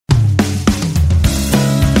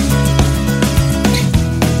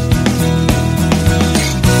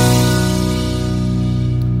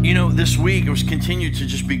week, I was continued to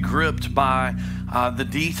just be gripped by the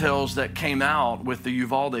details that came out with the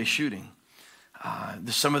Uvalde shooting.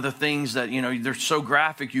 Some of the things that, they're so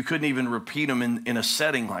graphic, you couldn't even repeat them in a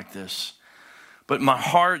setting like this. But my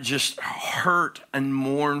heart just hurt and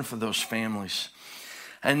mourned for those families.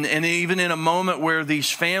 And even in a moment where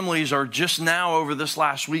these families are just now over this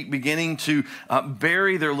last week beginning to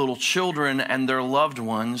bury their little children and their loved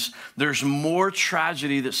ones, there's more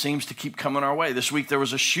tragedy that seems to keep coming our way. This week there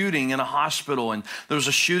was a shooting in a hospital and there was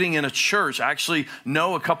a shooting in a church. I actually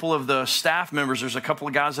know a couple of the staff members. There's a couple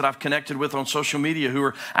of guys that I've connected with on social media who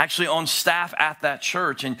are actually on staff at that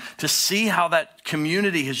church. And to see how that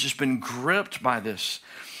community has just been gripped by this.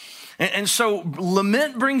 And so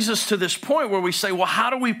lament brings us to this point where we say, well, how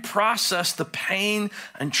do we process the pain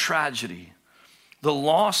and tragedy, the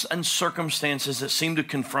loss and circumstances that seem to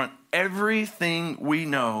confront everything we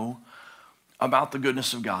know about the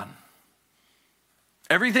goodness of God?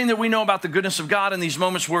 Everything that we know about the goodness of God in these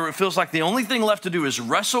moments where it feels like the only thing left to do is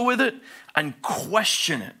wrestle with it and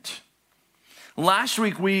question it. Last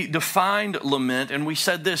week we defined lament, and we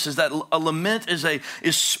said this, is that a lament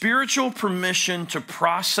is spiritual permission to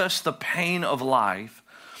process the pain of life,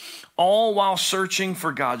 all while searching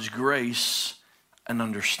for God's grace and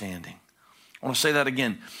understanding. I want to say that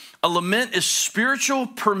again. A lament is spiritual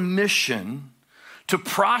permission to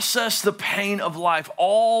process the pain of life,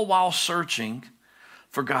 all while searching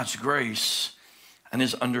for God's grace and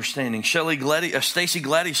his understanding. Stacy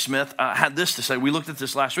Gladys Smith had this to say. We looked at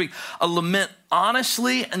this last week. A lament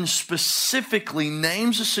honestly and specifically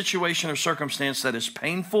names a situation or circumstance that is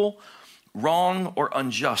painful, wrong, or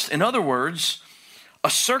unjust. In other words, a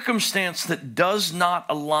circumstance that does not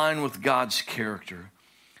align with God's character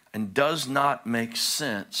and does not make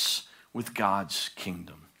sense with God's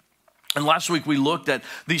kingdom. And last week we looked at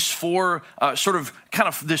these four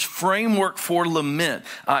this framework for lament.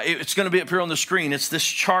 It's going to be up here on the screen. It's this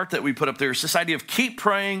chart that we put up there. It's this idea of keep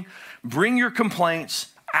praying, bring your complaints,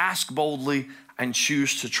 ask boldly, and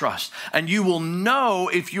choose to trust. And you will know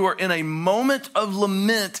if you are in a moment of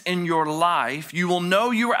lament in your life, you will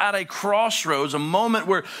know you are at a crossroads, a moment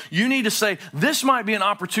where you need to say, this might be an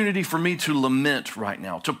opportunity for me to lament right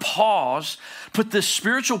now, to pause, put this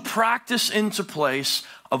spiritual practice into place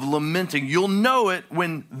of lamenting. You'll know it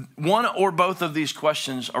when one or both of these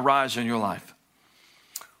questions arise in your life.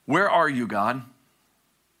 Where are you, God?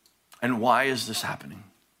 And why is this happening?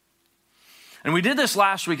 And we did this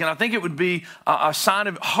last week, and I think it would be a sign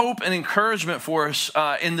of hope and encouragement for us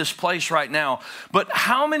in this place right now. But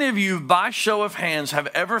how many of you, by show of hands, have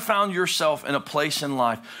ever found yourself in a place in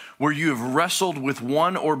life where you have wrestled with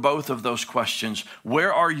one or both of those questions?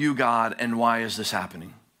 Where are you, God, and why is this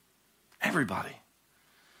happening? Everybody.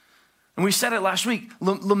 And we said it last week,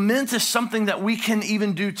 lament is something that we can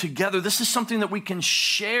even do together. This is something that we can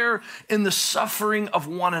share in the suffering of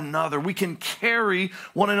one another. We can carry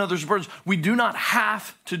one another's burdens. We do not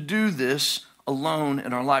have to do this alone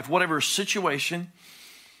in our life. Whatever situation,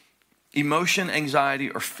 emotion, anxiety,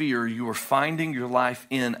 or fear you are finding your life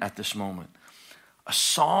in at this moment, a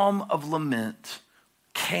psalm of lament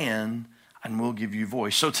can and will give you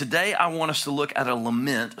voice. So today I want us to look at a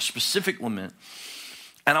lament, a specific lament,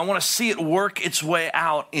 and I want to see it work its way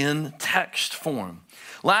out in text form.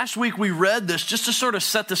 Last week we read this just to sort of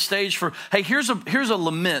set the stage for, hey, here's a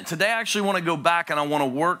lament. Today I actually want to go back and I want to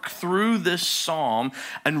work through this psalm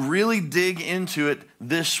and really dig into it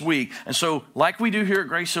this week. And so like we do here at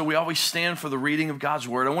Grace Hill, we always stand for the reading of God's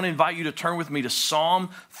word. I want to invite you to turn with me to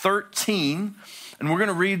Psalm 13, and we're going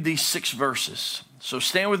to read these 6 verses. So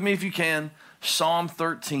stand with me if you can, Psalm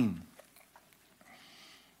 13.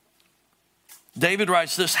 David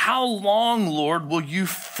writes this, how long, Lord, will you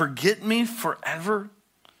forget me forever?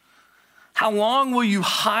 How long will you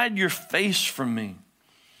hide your face from me?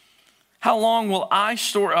 How long will I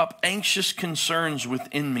store up anxious concerns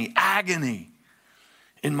within me, agony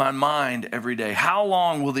in my mind every day? How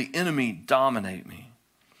long will the enemy dominate me?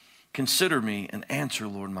 Consider me and answer,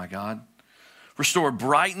 Lord my God. Restore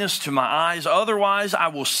brightness to my eyes, otherwise I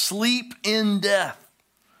will sleep in death.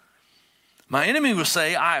 My enemy will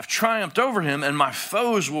say, I have triumphed over him, and my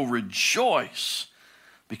foes will rejoice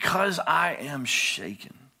because I am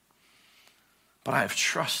shaken. But I have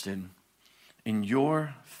trusted in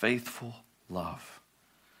your faithful love.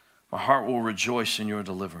 My heart will rejoice in your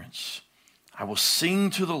deliverance. I will sing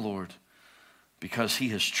to the Lord because he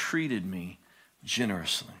has treated me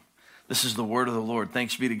generously. This is the word of the Lord.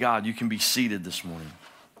 Thanks be to God. You can be seated this morning.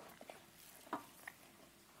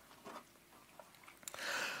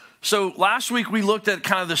 So last week we looked at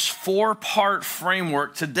kind of this 4-part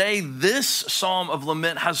framework. Today, this Psalm of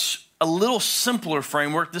Lament has a little simpler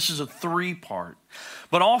framework. This is a 3-part.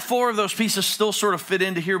 But all four of those pieces still sort of fit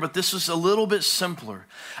into here, but this is a little bit simpler.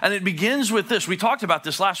 And it begins with this. We talked about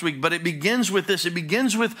this last week, but it begins with this. It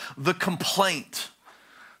begins with the complaint.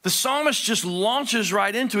 The psalmist just launches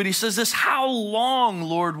right into it. He says this, "How long,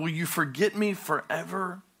 Lord, will you forget me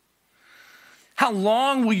forever? How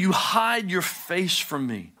long will you hide your face from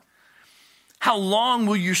me? How long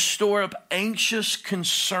will you store up anxious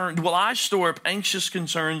concerns? Will I store up anxious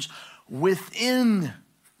concerns within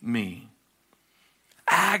me?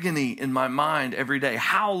 Agony in my mind every day.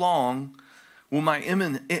 How long will my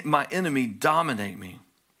enemy dominate me?"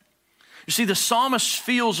 You see, the psalmist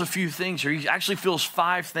feels a few things here. He actually feels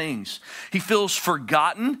 5 things. He feels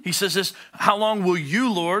forgotten. He says this, "How long will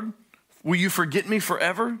you, Lord? Will you forget me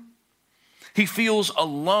forever?" He feels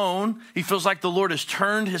alone. He feels like the Lord has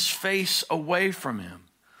turned his face away from him.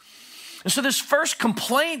 And so this first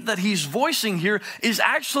complaint that he's voicing here is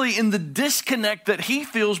actually in the disconnect that he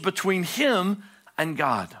feels between him and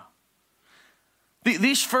God.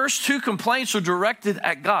 These first 2 complaints are directed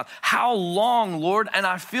at God. "How long, Lord? And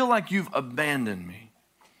I feel like you've abandoned me."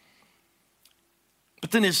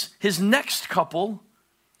 But then his next couple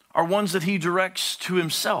are ones that he directs to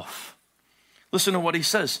himself. Listen to what he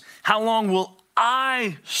says. "How long will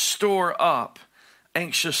I store up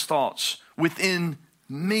anxious thoughts within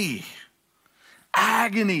me?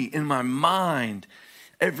 Agony in my mind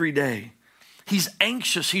every day." He's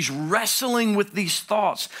anxious. He's wrestling with these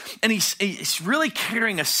thoughts. And he's really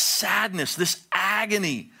carrying a sadness, this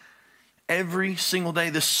agony every single day,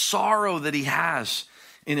 this sorrow that he has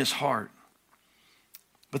in his heart.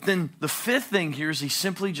 But then the 5th thing here is he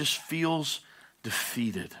simply just feels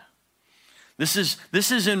defeated. This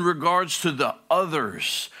is in regards to the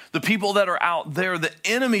others, the people that are out there, the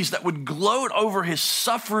enemies that would gloat over his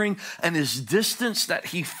suffering and his distance that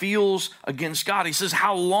he feels against God. He says,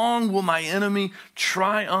 "How long will my enemy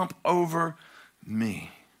triumph over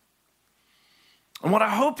me?" And what I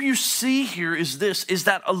hope you see here is this, is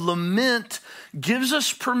that a lament gives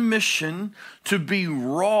us permission to be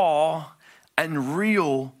raw and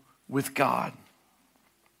real with God.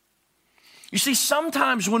 You see,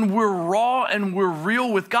 sometimes when we're raw and we're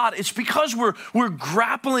real with God, it's because we're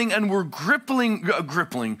grappling and we're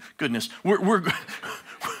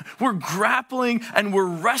we're grappling and we're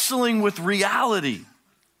wrestling with reality.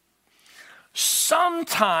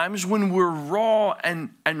 Sometimes when we're raw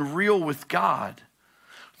and real with God,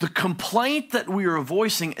 the complaint that we are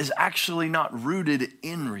voicing is actually not rooted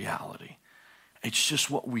in reality. It's just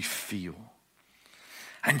what we feel.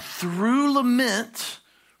 And through lament,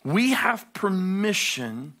 we have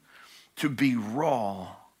permission to be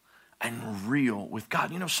raw and real with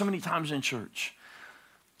God. You know, so many times in church,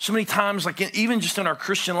 so many times, like even just in our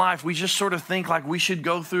Christian life, we just sort of think like we should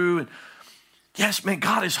go through and, yes, man,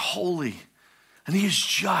 God is holy and he is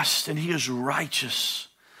just and he is righteous,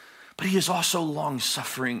 but he is also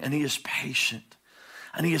long-suffering and he is patient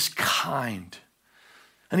and he is kind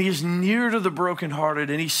and he is near to the brokenhearted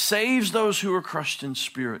and he saves those who are crushed in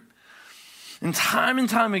spirit. And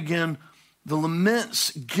time again, the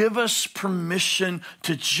laments give us permission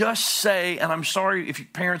to just say, and I'm sorry if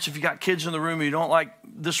you got kids in the room and you don't like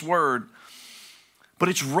this word, but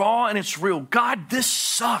it's raw and it's real. God, this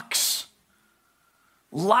sucks.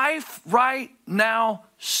 Life right now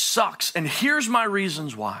sucks. And here's my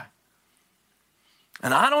reasons why.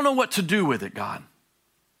 And I don't know what to do with it, God.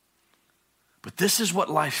 But this is what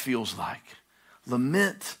life feels like.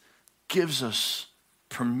 Lament gives us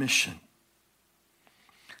permission.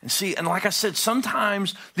 And see, and like I said,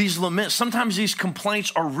 sometimes these laments, sometimes these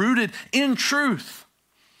complaints are rooted in truth.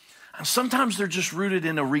 And sometimes they're just rooted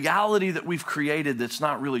in a reality that we've created that's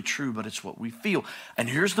not really true, but it's what we feel. And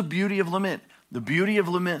here's the beauty of lament. The beauty of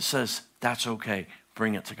lament says, that's okay,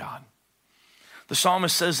 bring it to God. The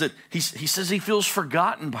psalmist says that he says he feels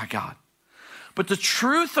forgotten by God. But the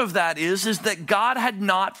truth of that is that God had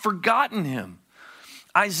not forgotten him.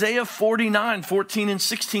 Isaiah 49, 14 and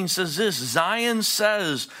 16 says this, Zion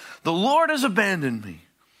says, the Lord has abandoned me.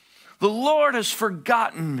 The Lord has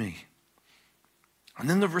forgotten me. And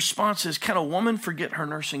then the response is, can a woman forget her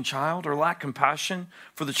nursing child or lack compassion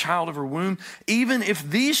for the child of her womb? Even if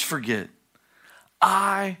these forget,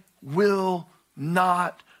 I will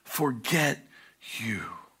not forget you.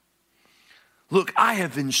 Look, I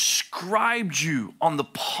have inscribed you on the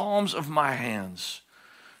palms of my hands.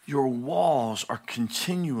 Your walls are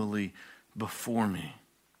continually before me.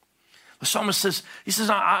 The psalmist says,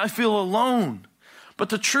 I feel alone. But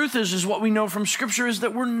the truth is what we know from Scripture is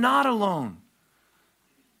that we're not alone.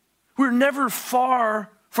 We're never far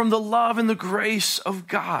from the love and the grace of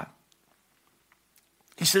God.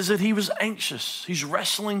 He says that he was anxious. He's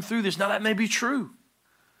wrestling through this. Now that may be true.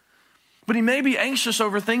 But he may be anxious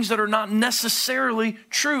over things that are not necessarily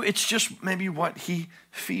true. It's just maybe what he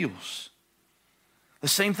feels. The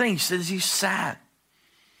same thing, he says he's sad.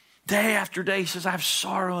 Day after day, he says, I have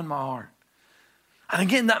sorrow in my heart. And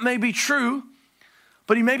again, that may be true,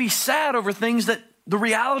 but he may be sad over things that the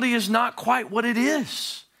reality is not quite what it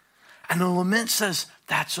is. And the lament says,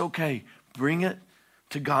 that's okay. Bring it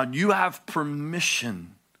to God. You have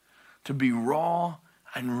permission to be raw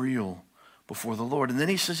and real before the Lord. And then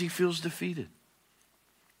he says he feels defeated.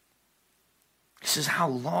 He says, how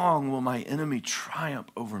long will my enemy triumph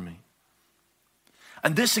over me?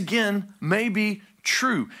 And this again may be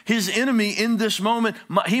true. His enemy in this moment,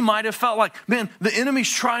 he might have felt like, man, the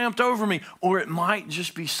enemy's triumphed over me. Or it might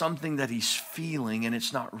just be something that he's feeling and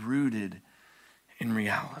it's not rooted in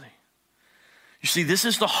reality. You see, this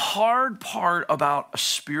is the hard part about a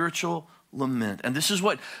spiritual lament. And this is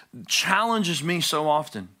what challenges me so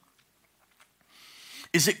often.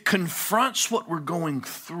 Is it confronts what we're going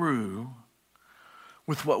through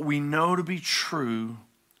with what we know to be true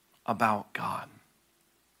about God.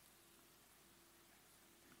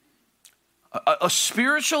 A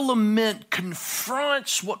spiritual lament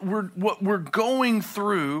confronts what we're going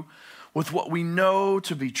through with what we know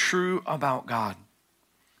to be true about God.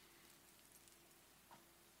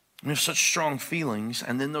 We have such strong feelings,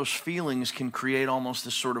 and then those feelings can create almost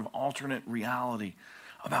this sort of alternate reality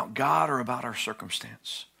about God or about our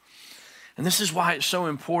circumstance. And this is why it's so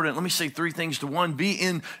important. Let me say three things. To one, be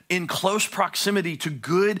in close proximity to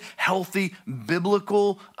good, healthy,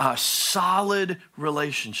 biblical, solid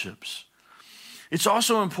relationships. It's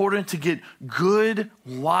also important to get good,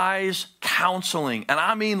 wise counseling. And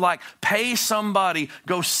I mean like pay somebody,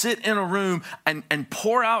 go sit in a room and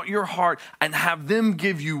pour out your heart and have them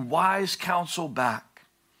give you wise counsel back.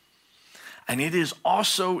 And it is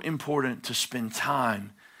also important to spend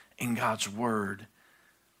time in God's word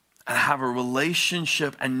and have a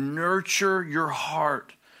relationship and nurture your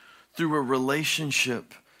heart through a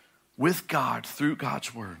relationship with God through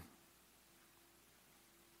God's word.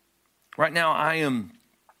 Right now,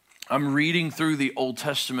 I'm reading through the Old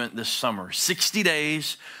Testament this summer. 60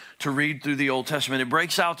 days to read through the Old Testament. It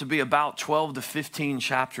breaks out to be about 12 to 15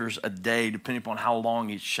 chapters a day, depending upon how long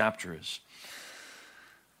each chapter is.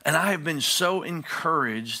 And I have been so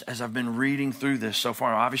encouraged as I've been reading through this so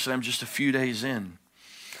far. Obviously, I'm just a few days in.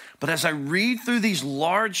 But as I read through these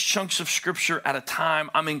large chunks of scripture at a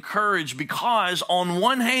time, I'm encouraged because on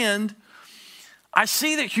one hand, I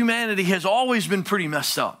see that humanity has always been pretty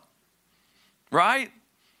messed up. Right?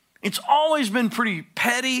 It's always been pretty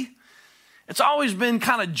petty. It's always been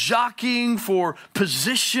kind of jockeying for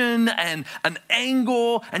position and an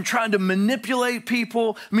angle and trying to manipulate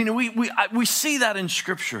people. I mean, we see that in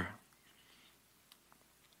Scripture.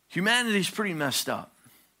 Humanity's pretty messed up.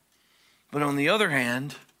 But on the other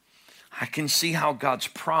hand, I can see how God's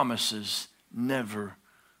promises never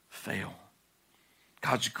fail.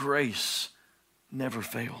 God's grace never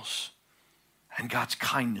fails. And God's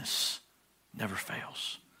kindness never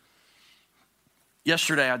fails.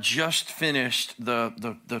 Yesterday, I just finished the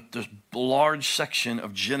large section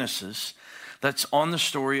of Genesis that's on the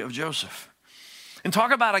story of Joseph. And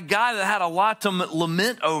talk about a guy that had a lot to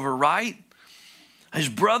lament over, right? His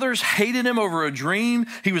brothers hated him over a dream.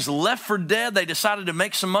 He was left for dead. They decided to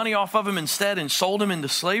make some money off of him instead and sold him into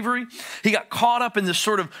slavery. He got caught up in this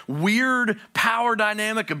sort of weird power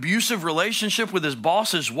dynamic, abusive relationship with his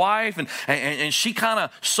boss's wife, and she kind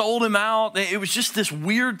of sold him out. It was just this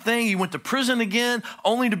weird thing. He went to prison again,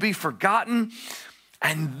 only to be forgotten.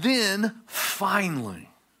 And then, finally,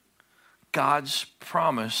 God's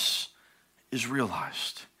promise is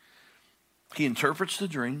realized. He interprets the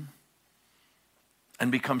dream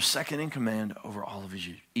and becomes second in command over all of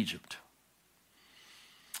Egypt.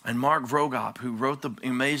 And Mark Vroegop, who wrote the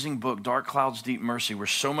amazing book, Dark Clouds, Deep Mercy, where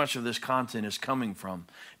so much of this content is coming from,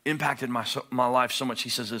 impacted my life so much. He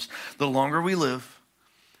says this: the longer we live,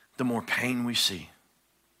 the more pain we see.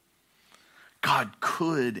 God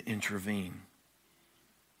could intervene,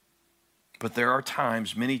 but there are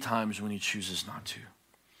times, many times, when he chooses not to.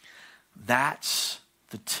 That's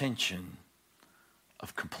the tension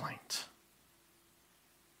of complaint.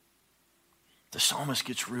 The psalmist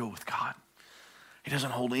gets real with God. He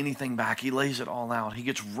doesn't hold anything back. He lays it all out. He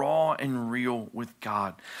gets raw and real with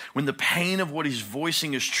God. When the pain of what he's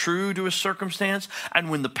voicing is true to his circumstance, and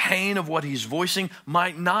when the pain of what he's voicing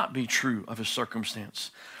might not be true of his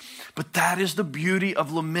circumstance. But that is the beauty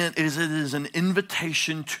of lament. It is an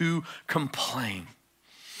invitation to complain.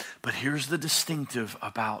 But here's the distinctive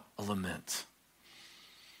about a lament.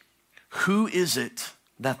 Who is it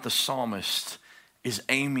that the psalmist is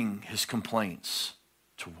aiming his complaints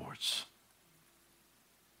towards?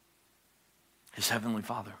 His heavenly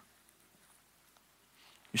Father.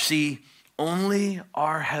 You see, only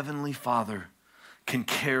our heavenly Father can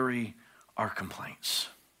carry our complaints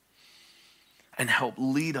and help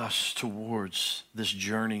lead us towards this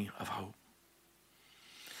journey of hope.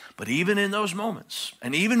 But even in those moments,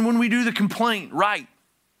 and even when we do the complaint right,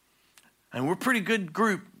 and we're a pretty good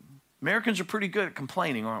group, Americans are pretty good at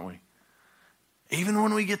complaining, aren't we? Even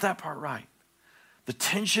when we get that part right, the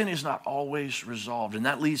tension is not always resolved. And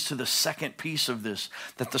that leads to the second piece of this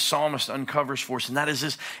that the psalmist uncovers for us, and that is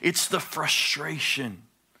this: it's the frustration.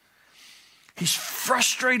 He's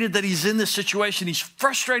frustrated that he's in this situation. He's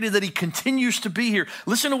frustrated that he continues to be here.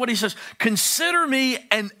 Listen to what he says. Consider me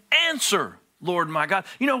and answer, Lord my God.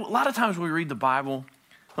 You know, a lot of times when we read the Bible,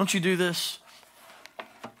 don't you do this?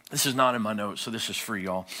 This is not in my notes, so this is free,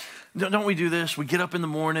 y'all. Don't we do this? We get up in the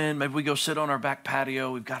morning, maybe we go sit on our back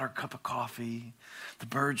patio. We've got our cup of coffee. The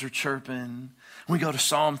birds are chirping. We go to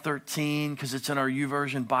Psalm 13 because it's in our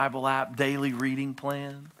YouVersion Bible app daily reading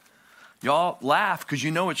plan. Y'all laugh because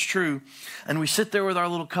you know it's true. And we sit there with our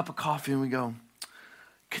little cup of coffee and we go,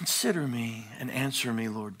 consider me and answer me,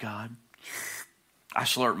 Lord God. I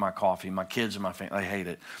slurp my coffee. My kids and my family, they hate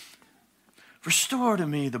it. Restore to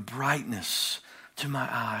me the brightness to my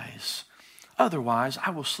eyes. Otherwise,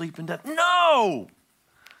 I will sleep in death. No!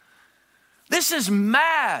 This is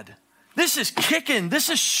mad. This is kicking. This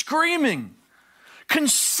is screaming.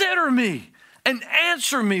 Consider me and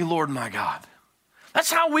answer me, Lord my God.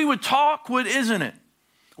 That's how we would talk, isn't it?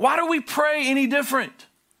 Why do we pray any different?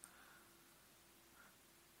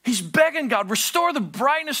 He's begging God, restore the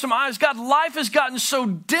brightness to my eyes. God, life has gotten so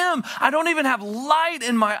dim, I don't even have light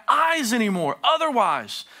in my eyes anymore.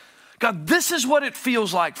 Otherwise, God, this is what it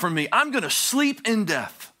feels like for me. I'm going to sleep in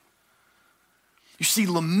death. You see,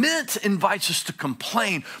 lament invites us to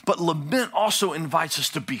complain, but lament also invites us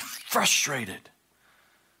to be frustrated.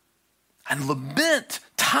 And lament,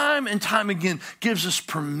 time and time again, gives us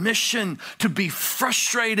permission to be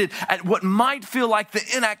frustrated at what might feel like the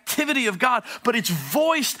inactivity of God, but it's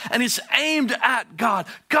voiced and it's aimed at God.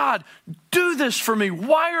 God, do this for me.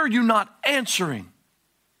 Why are you not answering?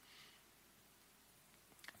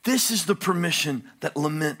 This is the permission that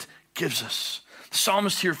lament gives us. The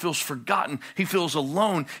psalmist here feels forgotten. He feels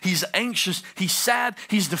alone. He's anxious. He's sad.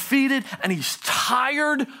 He's defeated. And he's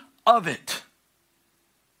tired of it.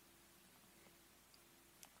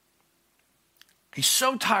 He's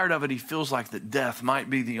so tired of it, he feels like that death might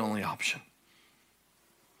be the only option.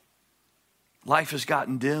 Life has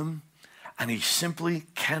gotten dim, and he simply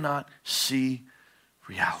cannot see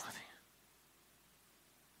reality.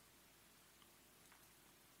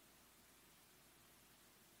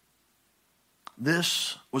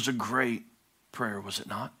 This was a great prayer, was it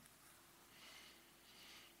not?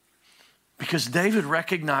 Because David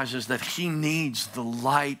recognizes that he needs the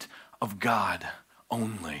light of God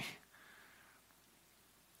only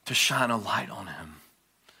to shine a light on him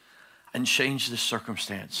and change this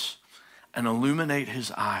circumstance and illuminate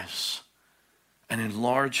his eyes and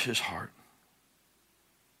enlarge his heart.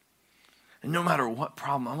 And no matter what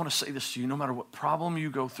problem, I want to say this to you, no matter what problem you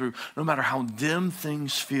go through, no matter how dim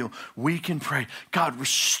things feel, we can pray, God,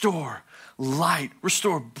 restore light,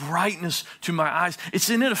 restore brightness to my eyes. It's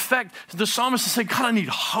in effect, the psalmist is saying, God, I need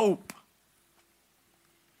hope.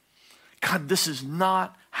 God, this is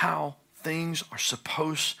not how things are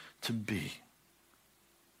supposed to be.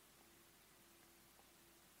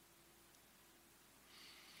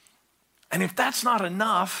 And if that's not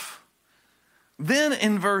enough, then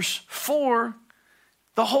in verse 4,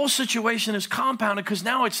 the whole situation is compounded because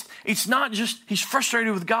now it's not just he's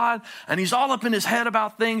frustrated with God and he's all up in his head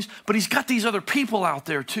about things, but he's got these other people out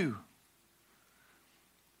there too.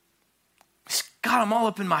 He's got them all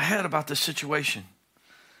up in my head about this situation.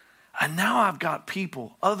 And now I've got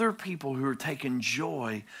other people who are taking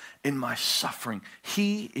joy in my suffering.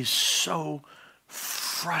 He is so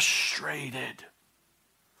frustrated.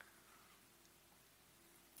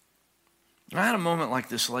 I had a moment like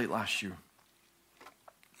this late last year.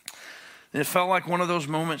 And it felt like one of those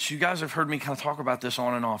moments, you guys have heard me kind of talk about this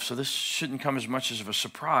on and off, so this shouldn't come as much as of a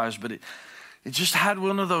surprise, but it just had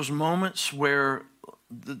one of those moments where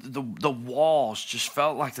the walls just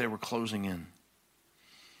felt like they were closing in.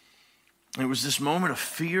 It was this moment of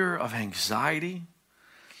fear, of anxiety,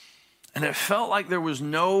 and it felt like there was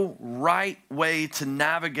no right way to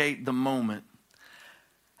navigate the moment.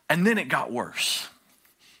 And then it got worse.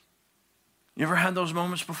 You ever had those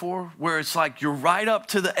moments before where it's like you're right up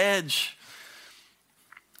to the edge?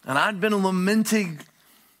 And I'd been lamenting,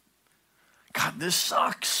 God, this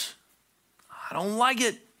sucks. I don't like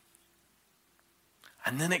it.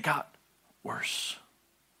 And then it got worse.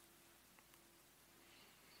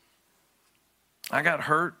 I got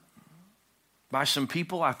hurt by some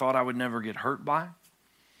people I thought I would never get hurt by.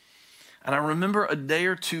 And I remember a day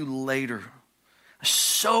or two later, I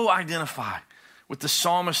so identify with the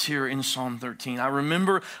psalmist here in Psalm 13. I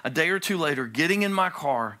remember a day or two later getting in my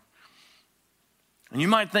car, and you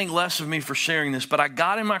might think less of me for sharing this, but I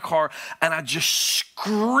got in my car and I just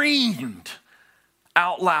screamed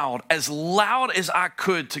out loud as I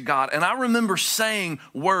could to God. And I remember saying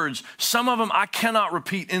words, some of them I cannot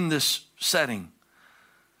repeat in this setting.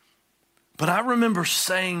 But I remember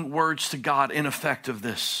saying words to God in effect of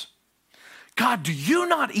this: God, do you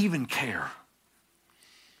not even care?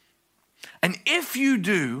 And if you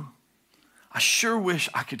do, I sure wish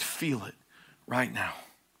I could feel it right now.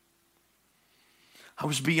 I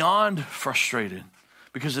was beyond frustrated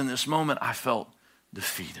because in this moment I felt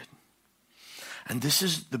defeated. And this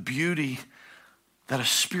is the beauty that a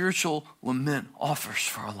spiritual lament offers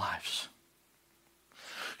for our lives.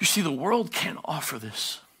 You see, the world can't offer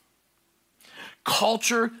this.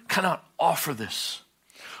 Culture cannot offer this.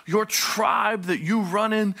 Your tribe that you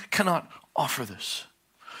run in cannot offer this.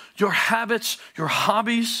 Your habits, your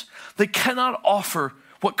hobbies, they cannot offer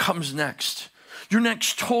what comes next. Your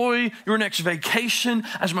next toy, your next vacation,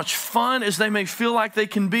 as much fun as they may feel like they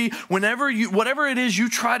can be, whatever it is you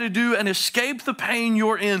try to do and escape the pain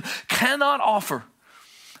you're in, cannot offer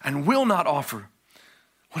and will not offer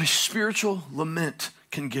what a spiritual lament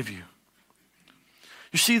can give you.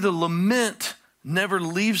 You see, the lament never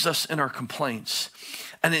leaves us in our complaints,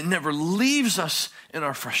 and it never leaves us in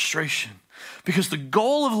our frustration. Because the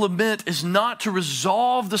goal of lament is not to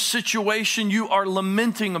resolve the situation you are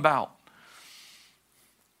lamenting about.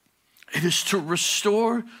 It is to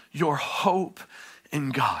restore your hope in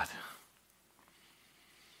God.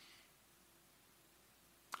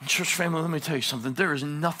 And church family, let me tell you something. There is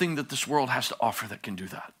nothing that this world has to offer that can do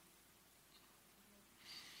that.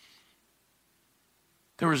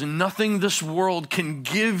 There is nothing this world can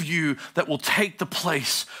give you that will take the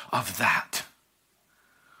place of that.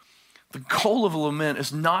 The goal of a lament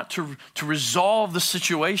is not to resolve the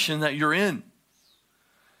situation that you're in.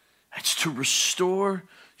 It's to restore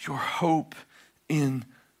your hope in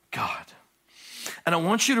God. And I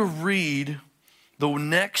want you to read the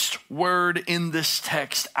next word in this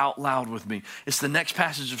text out loud with me. It's the next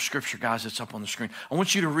passage of scripture, guys. It's up on the screen. I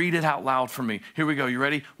want you to read it out loud for me. Here we go. You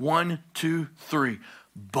ready? 1, 2, 3.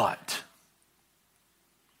 But.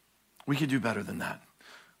 We could do better than that.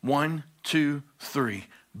 1, 2, 3.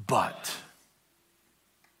 But.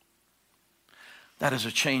 That is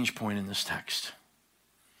a change point in this text.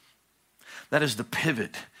 That is the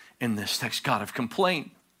pivot in this text. God, I've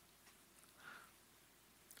complained.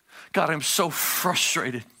 God, I'm so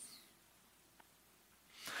frustrated.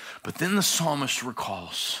 But then the psalmist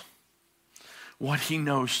recalls what he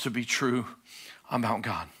knows to be true about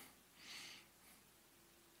God.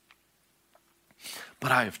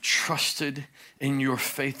 But I have trusted in your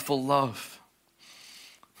faithful love.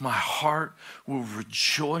 My heart will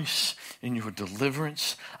rejoice in your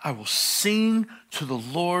deliverance. I will sing to the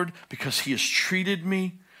Lord because he has treated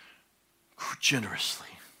me generously.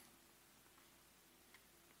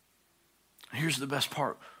 Here's the best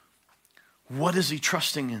part. What is he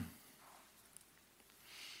trusting in?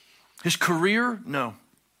 His career? No.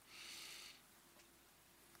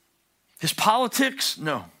 His politics?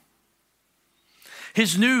 No.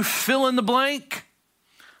 His new fill in the blank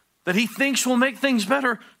that he thinks will make things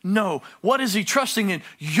better? No. What is he trusting in?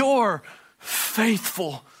 Your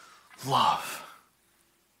faithful love.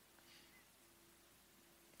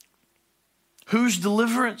 Whose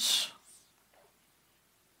deliverance?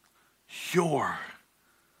 Your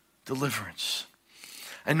deliverance.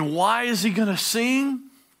 And why is he going to sing?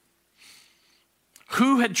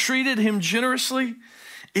 Who had treated him generously?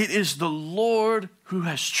 It is the Lord who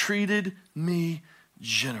has treated me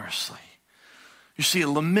generously. You see, a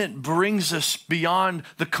lament brings us beyond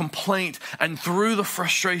the complaint and through the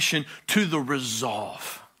frustration to the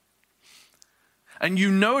resolve. And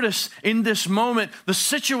you notice in this moment, the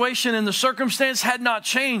situation and the circumstance had not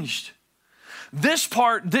changed. This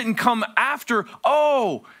part didn't come after,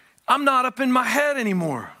 oh, I'm not up in my head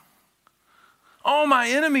anymore. Oh, my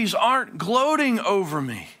enemies aren't gloating over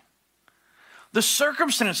me. The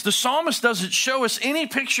circumstance, the psalmist doesn't show us any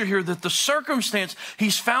picture here that the circumstance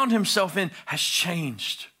he's found himself in has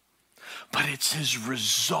changed. But it's his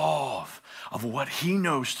resolve of what he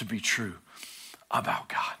knows to be true about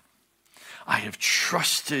God. I have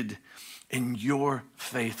trusted in your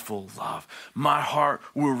faithful love. My heart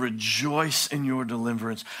will rejoice in your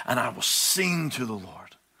deliverance, and I will sing to the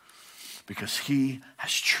Lord because he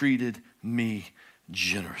has treated me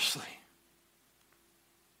generously.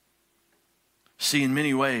 See, in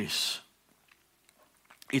many ways,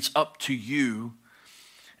 It's up to you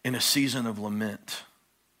in a season of lament,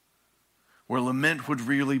 where lament would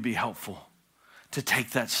really be helpful to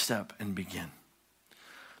take that step and begin.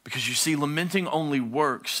 Because you see, lamenting only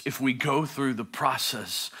works if we go through the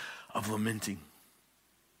process of lamenting.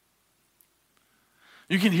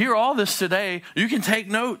 You can hear all this today. You can take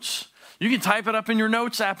notes. You can type it up in your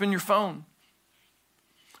notes app in your phone.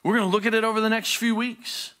 We're going to look at it over the next few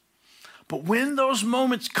weeks. But when those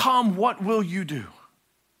moments come, what will you do?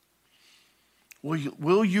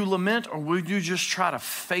 Will you lament, or will you just try to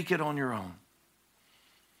fake it on your own?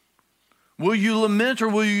 Will you lament, or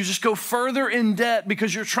will you just go further in debt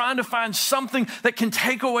because you're trying to find something that can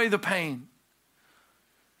take away the pain?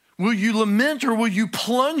 Will you lament, or will you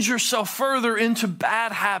plunge yourself further into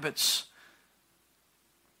bad habits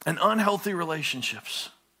and unhealthy relationships?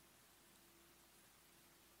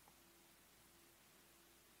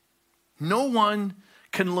 No one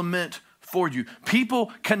can lament for you.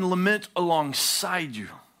 People can lament alongside you,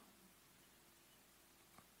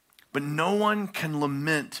 but no one can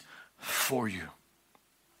lament for you.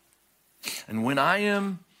 And when I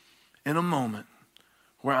am in a moment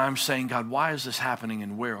where I'm saying, God, why is this happening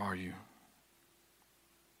and where are you?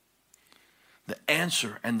 The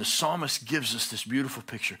answer, and the psalmist gives us this beautiful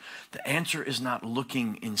picture, the answer is not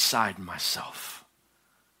looking inside myself.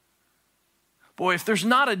 Boy, if there's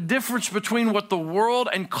not a difference between what the world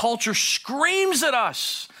and culture screams at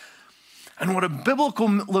us and what a biblical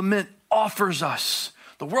lament offers us,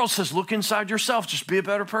 the world says, look inside yourself, just be a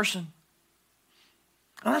better person.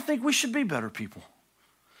 And I think we should be better people.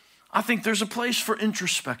 I think there's a place for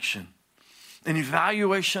introspection and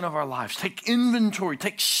evaluation of our lives. Take inventory,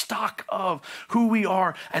 take stock of who we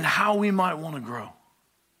are and how we might want to grow.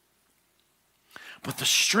 But the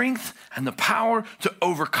strength and the power to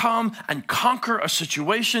overcome and conquer a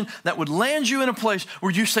situation that would land you in a place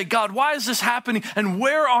where you say, God, why is this happening and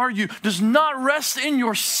where are you, does not rest in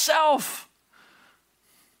yourself.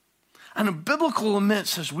 And a biblical lament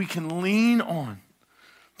says we can lean on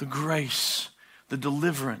the grace, the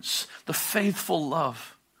deliverance, the faithful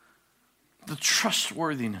love, the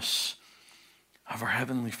trustworthiness of our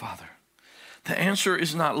Heavenly Father. The answer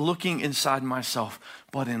is not looking inside myself,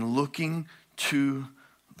 but in looking to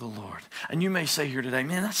the Lord. And you may say here today,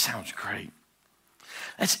 man, that sounds great.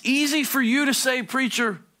 That's easy for you to say,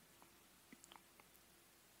 preacher.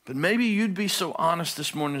 But maybe you'd be so honest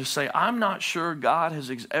this morning to say, I'm not sure God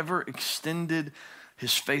has ever extended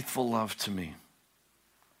his faithful love to me.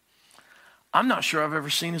 I'm not sure I've ever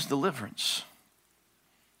seen his deliverance.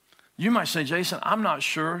 You might say, Jason, I'm not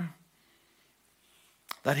sure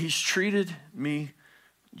that he's treated me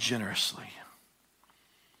generously.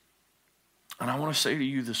 And I want to say to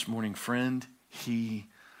you this morning, friend, he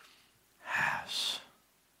has.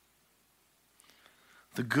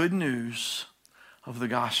 The good news of the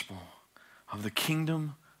gospel, of the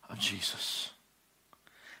kingdom of Jesus,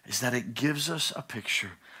 is that it gives us a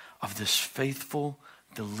picture of this faithful,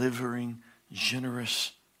 delivering,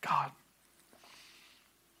 generous God.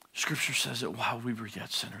 Scripture says that while we were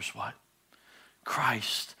yet sinners, what?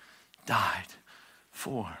 Christ died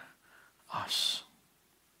for us.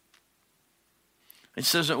 It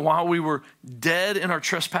says that while we were dead in our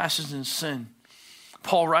trespasses and sin,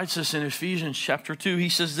 Paul writes this in Ephesians chapter 2. He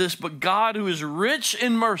says this, but God who is rich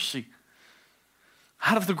in mercy,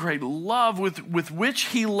 out of the great love with which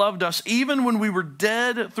he loved us, even when we were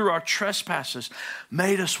dead through our trespasses,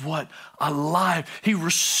 made us what? Alive. He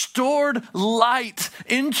restored light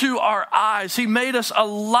into our eyes. He made us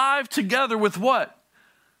alive together with what?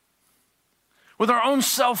 With our own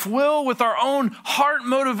self-will, with our own heart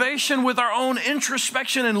motivation, with our own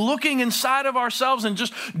introspection and looking inside of ourselves and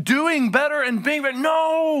just doing better and being better.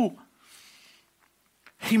 No!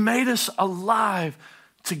 He made us alive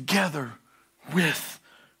together with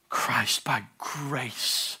Christ. By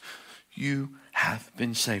grace, you have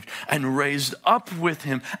been saved and raised up with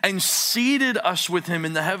him and seated us with him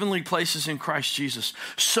in the heavenly places in Christ Jesus,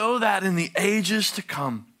 so that in the ages to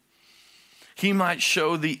come, he might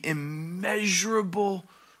show the immeasurable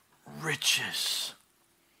riches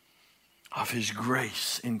of his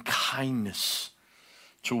grace and kindness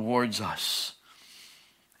towards us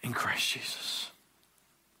in Christ Jesus.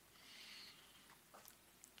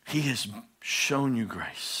 He has shown you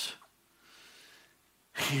grace.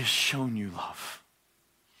 He has shown you love.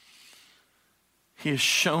 He has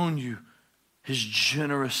shown you his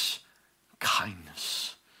generous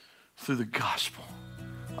kindness through the gospel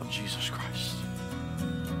of Jesus Christ.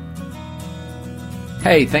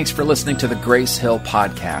 Hey, thanks for listening to the Grace Hill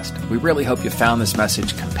Podcast. We really hope you found this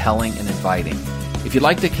message compelling and inviting. If you'd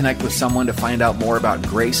like to connect with someone to find out more about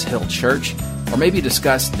Grace Hill Church, or maybe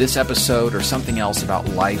discuss this episode or something else about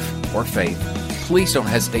life or faith, please don't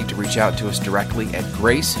hesitate to reach out to us directly at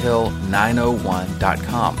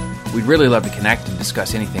gracehill901.com. We'd really love to connect and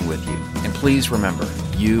discuss anything with you. And please remember,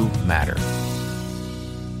 you matter.